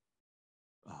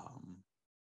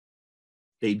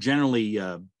generally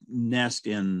nest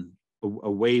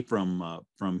away from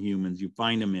humans. You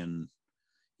find them in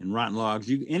rotten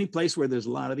logs. Any place where there's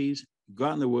a lot of these, go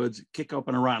out in the woods, kick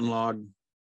open a rotten log,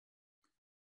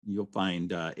 you'll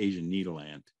find Asian needle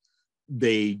ant.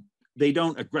 They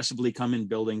don't aggressively come in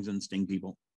buildings and sting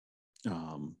people.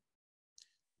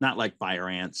 Not like fire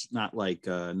ants, not like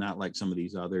some of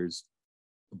these others,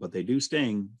 but they do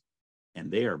sting, and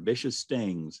they are vicious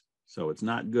stings. So it's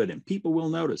not good, and people will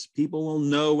notice. People will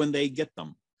know when they get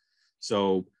them.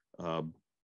 So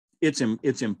it's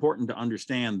important to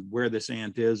understand where this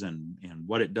ant is and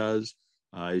what it does.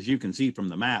 As you can see from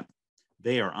the map,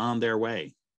 they are on their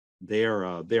way. They're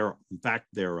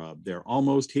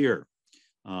almost here.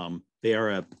 They are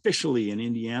officially in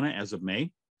Indiana as of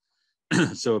May.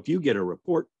 So if you get a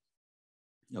report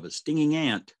of a stinging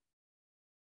ant,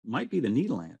 it might be the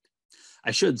needle ant.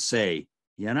 I should say,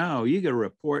 you get a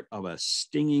report of a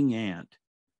stinging ant,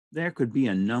 there could be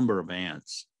a number of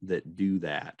ants that do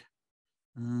that.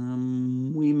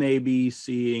 We may be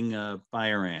seeing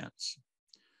fire ants.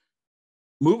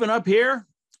 Moving up here,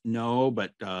 no,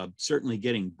 but certainly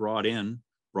getting brought in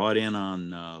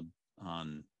on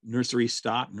nursery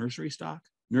stock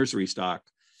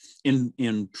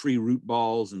in tree root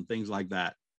balls and things like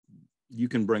that. You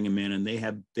can bring them in, and they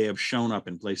have shown up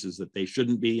in places that they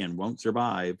shouldn't be and won't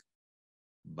survive,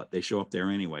 but they show up there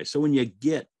anyway. So when you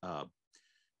get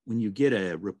when you get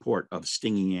a report of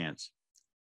stinging ants,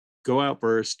 go out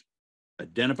first,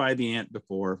 identify the ant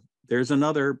before. There's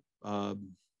another,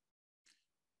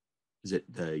 is it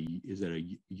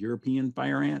a European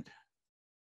fire ant?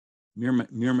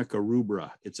 Myrmica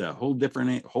rubra. It's a whole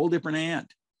different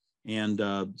ant, and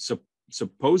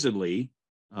supposedly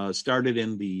started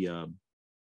in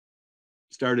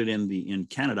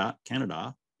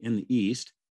Canada in the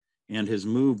east, and has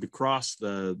moved across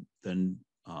the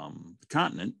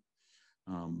continent.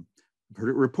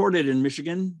 Reported in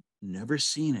Michigan, never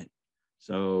seen it.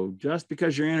 So just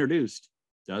because you're introduced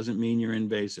doesn't mean you're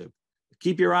invasive.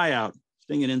 Keep your eye out.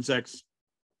 Stinging insects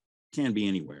can be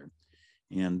anywhere.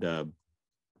 And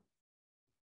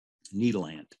needle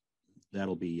ant,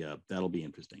 that'll be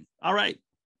interesting. All right,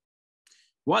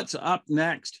 what's up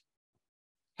next?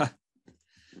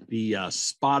 The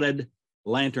spotted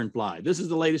lanternfly. This is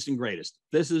the latest and greatest.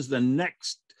 This is the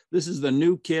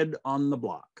new kid on the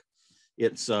block.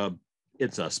 It's a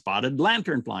spotted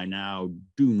lanternfly. Now,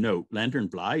 do note,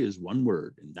 lanternfly is one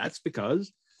word, and that's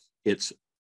because it's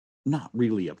not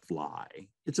really a fly.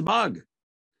 It's a bug.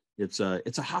 It's a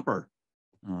hopper.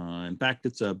 In fact,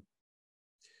 it's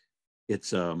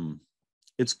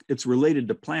related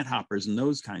to plant hoppers and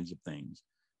those kinds of things.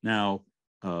 Now,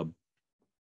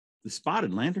 the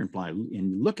spotted lanternfly,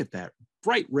 and look at that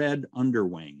bright red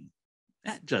underwing.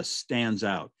 That just stands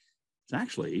out. It's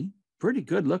actually a pretty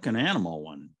good looking animal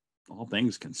when all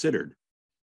things considered.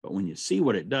 But when you see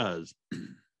what it does,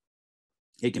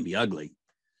 it can be ugly.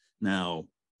 Now,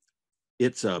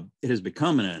 it has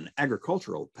become an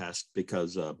agricultural pest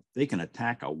because they can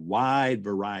attack a wide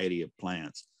variety of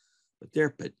plants, but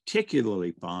they're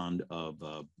particularly fond of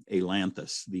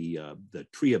ailanthus, the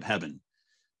tree of heaven,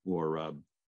 or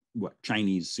what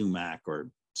Chinese sumac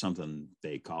or something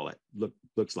they call it.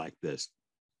 Looks like this,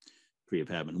 tree of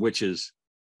heaven, which is,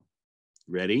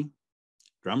 ready,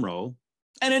 drum roll,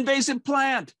 an invasive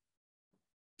plant.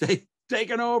 They've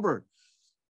taken over,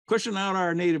 pushing out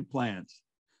our native plants.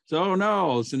 So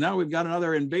no, so now we've got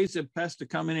another invasive pest to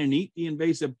come in and eat the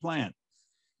invasive plant,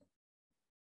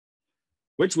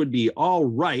 which would be all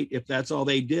right if that's all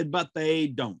they did, but they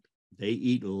don't. They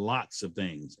eat lots of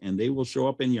things, and they will show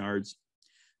up in yards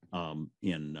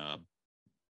in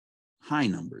high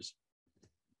numbers.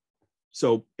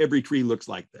 So every tree looks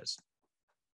like this.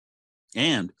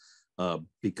 And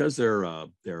because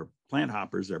they're plant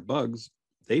hoppers, they're bugs,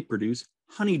 they produce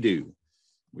honeydew,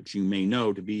 which you may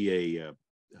know to be a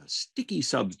sticky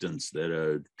substance that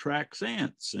attracts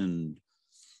ants and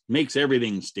makes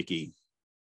everything sticky,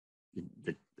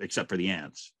 except for the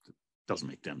ants. It doesn't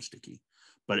make them sticky,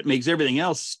 but it makes everything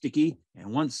else sticky.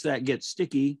 And once that gets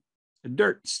sticky, the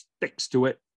dirt sticks to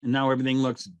it, and now everything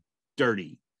looks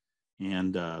dirty.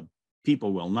 And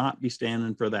people will not be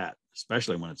standing for that,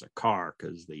 especially when it's a car,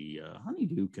 because the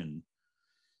honeydew can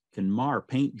mar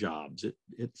paint jobs.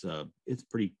 It's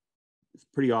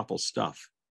pretty awful stuff.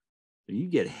 So you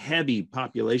get heavy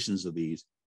populations of these,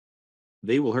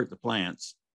 they will hurt the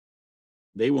plants.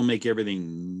 They will make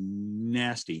everything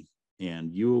nasty,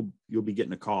 and you'll be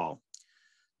getting a call.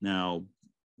 Now,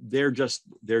 they're just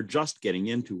getting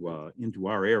into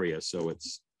our area, so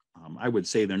it's I would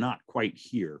say they're not quite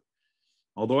here.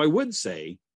 Although I would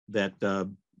say that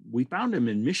we found them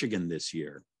in Michigan this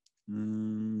year,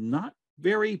 not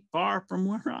very far from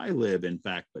where I live, in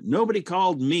fact, but nobody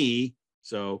called me,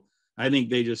 so I think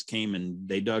they just came and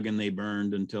they dug and they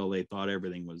burned until they thought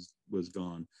everything was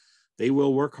gone. They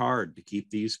will work hard to keep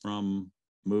these from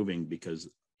moving because,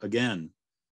 again,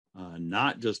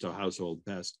 not just a household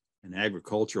pest, an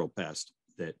agricultural pest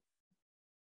that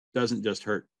doesn't just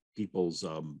hurt people's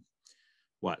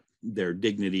their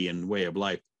dignity and way of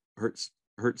life, hurts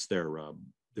their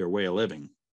way of living.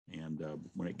 And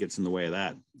when it gets in the way of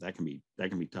that can be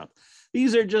tough.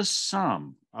 These are just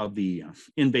some of the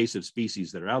invasive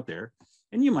species that are out there.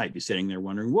 And you might be sitting there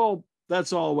wondering, well,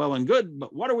 that's all well and good,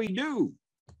 but what do we do?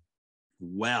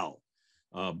 Well,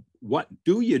 what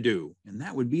do you do? And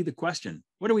that would be the question.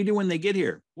 What do we do when they get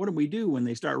here? What do we do when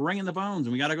they start ringing the phones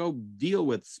and we got to go deal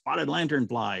with spotted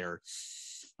lanternfly or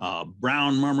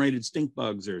brown marmorated stink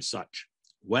bugs or such?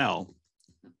 Well,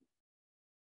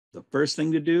 the first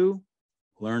thing to do,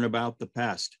 learn about the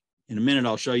pest. In a minute,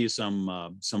 I'll show you some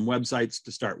websites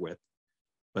to start with.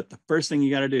 But the first thing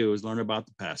you got to do is learn about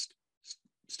the pest.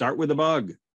 Start with the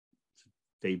bug.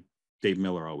 Dave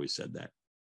Miller always said that.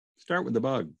 Start with the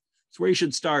bug. It's where you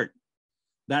should start.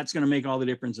 That's going to make all the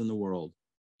difference in the world.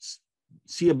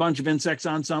 See a bunch of insects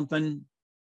on something?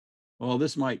 Well,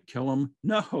 this might kill them.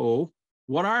 No.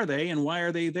 What are they and why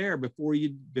are they there before you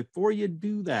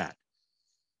do that?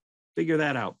 Figure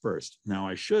that out first. Now,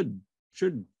 I should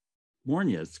warn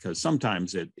you, because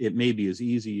sometimes it may be as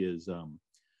easy as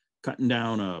cutting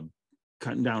down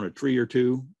a tree or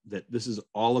two, that this is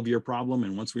all of your problem,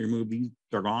 and once we remove these,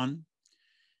 they're gone.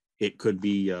 It could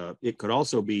be. It could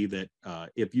also be that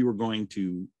if you were going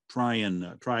to try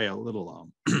a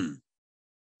little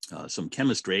some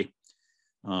chemistry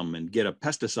and get a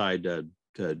pesticide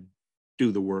to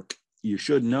do the work, you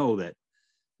should know that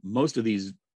most of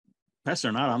these pests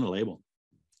are not on the label.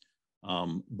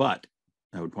 But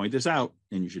I would point this out,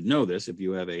 and you should know this if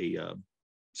you have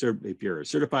if you're a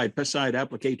certified pesticide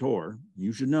applicator,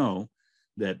 you should know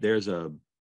that there's a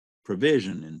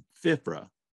provision in FIFRA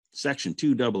section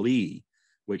 2EE,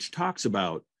 which talks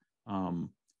about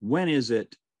when is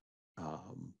it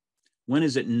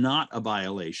not a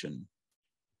violation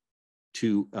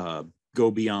to go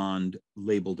beyond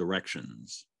label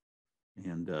directions.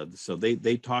 And so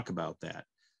they talk about that.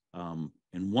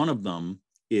 And one of them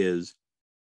is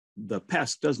the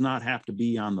pest does not have to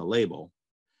be on the label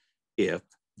if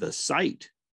the site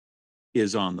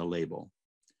is on the label.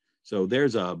 So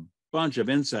there's a bunch of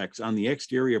insects on the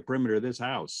exterior perimeter of this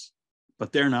house,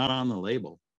 but they're not on the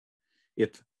label.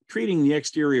 If treating the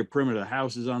exterior perimeter of the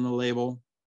house is on the label,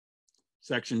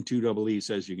 section 2EE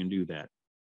says you can do that.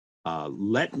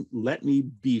 Let me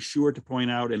be sure to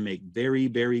point out and make very,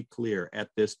 very clear at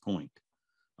this point,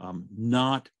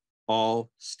 not all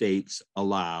states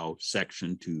allow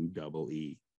section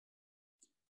 2EE.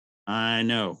 I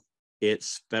know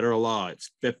it's federal law,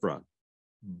 it's FIFRA,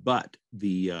 but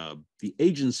the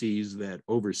agencies that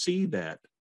oversee that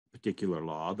particular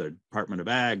law, the Department of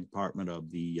Ag, Department of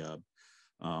the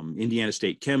Indiana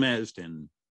State Chemist, and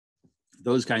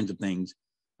those kinds of things,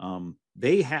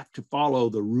 they have to follow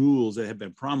the rules that have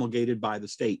been promulgated by the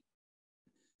state.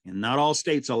 And not all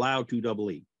states allow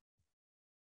 2EE.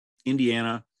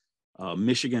 Indiana,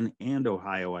 Michigan, and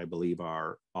Ohio, I believe,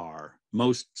 are.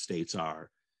 Most states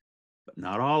are, but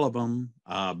not all of them.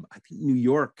 I think New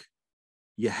York,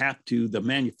 the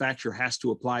manufacturer has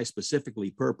to apply specifically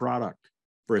per product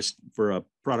for a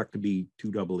product to be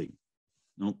 2EE.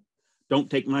 No, don't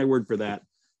take my word for that.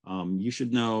 You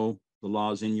should know the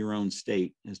laws in your own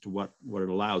state as to what it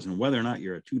allows and whether or not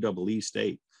you're a 2EE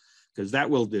state, because that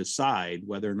will decide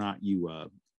whether or not you,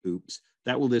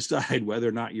 that will decide whether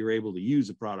or not you're able to use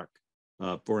a product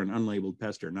for an unlabeled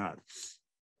pest or not.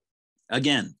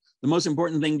 Again, the most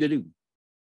important thing to do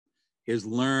is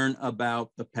learn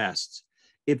about the pests.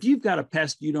 If you've got a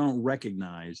pest you don't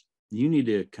recognize, you need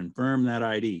to confirm that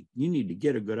ID. You need to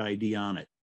get a good ID on it.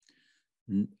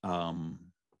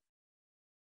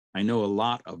 I know a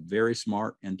lot of very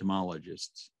smart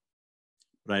entomologists,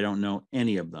 but I don't know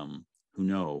any of them who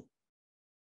know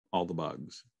all the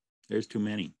bugs. There's too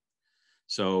many.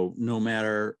 So no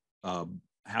matter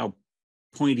how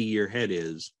pointy your head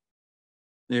is,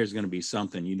 there's going to be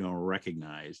something you don't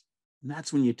recognize. And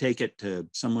that's when you take it to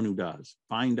someone who does.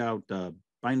 Find out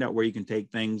where you can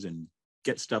take things and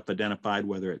get stuff identified,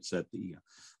 whether it's at the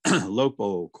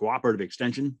local cooperative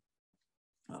extension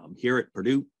here at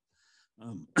Purdue,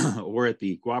 or at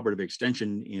the cooperative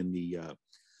extension in the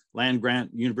land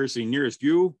grant university nearest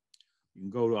you. You can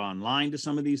go online to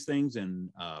some of these things, and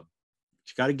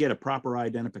you got to get a proper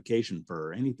identification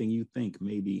for anything you think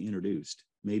may be introduced,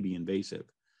 may be invasive,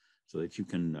 so that you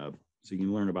can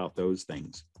learn about those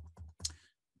things.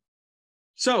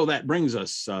 So that brings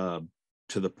us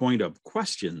to the point of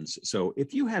questions. So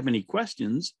if you have any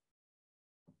questions,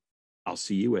 I'll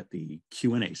see you at the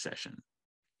Q&A session.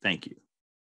 Thank you.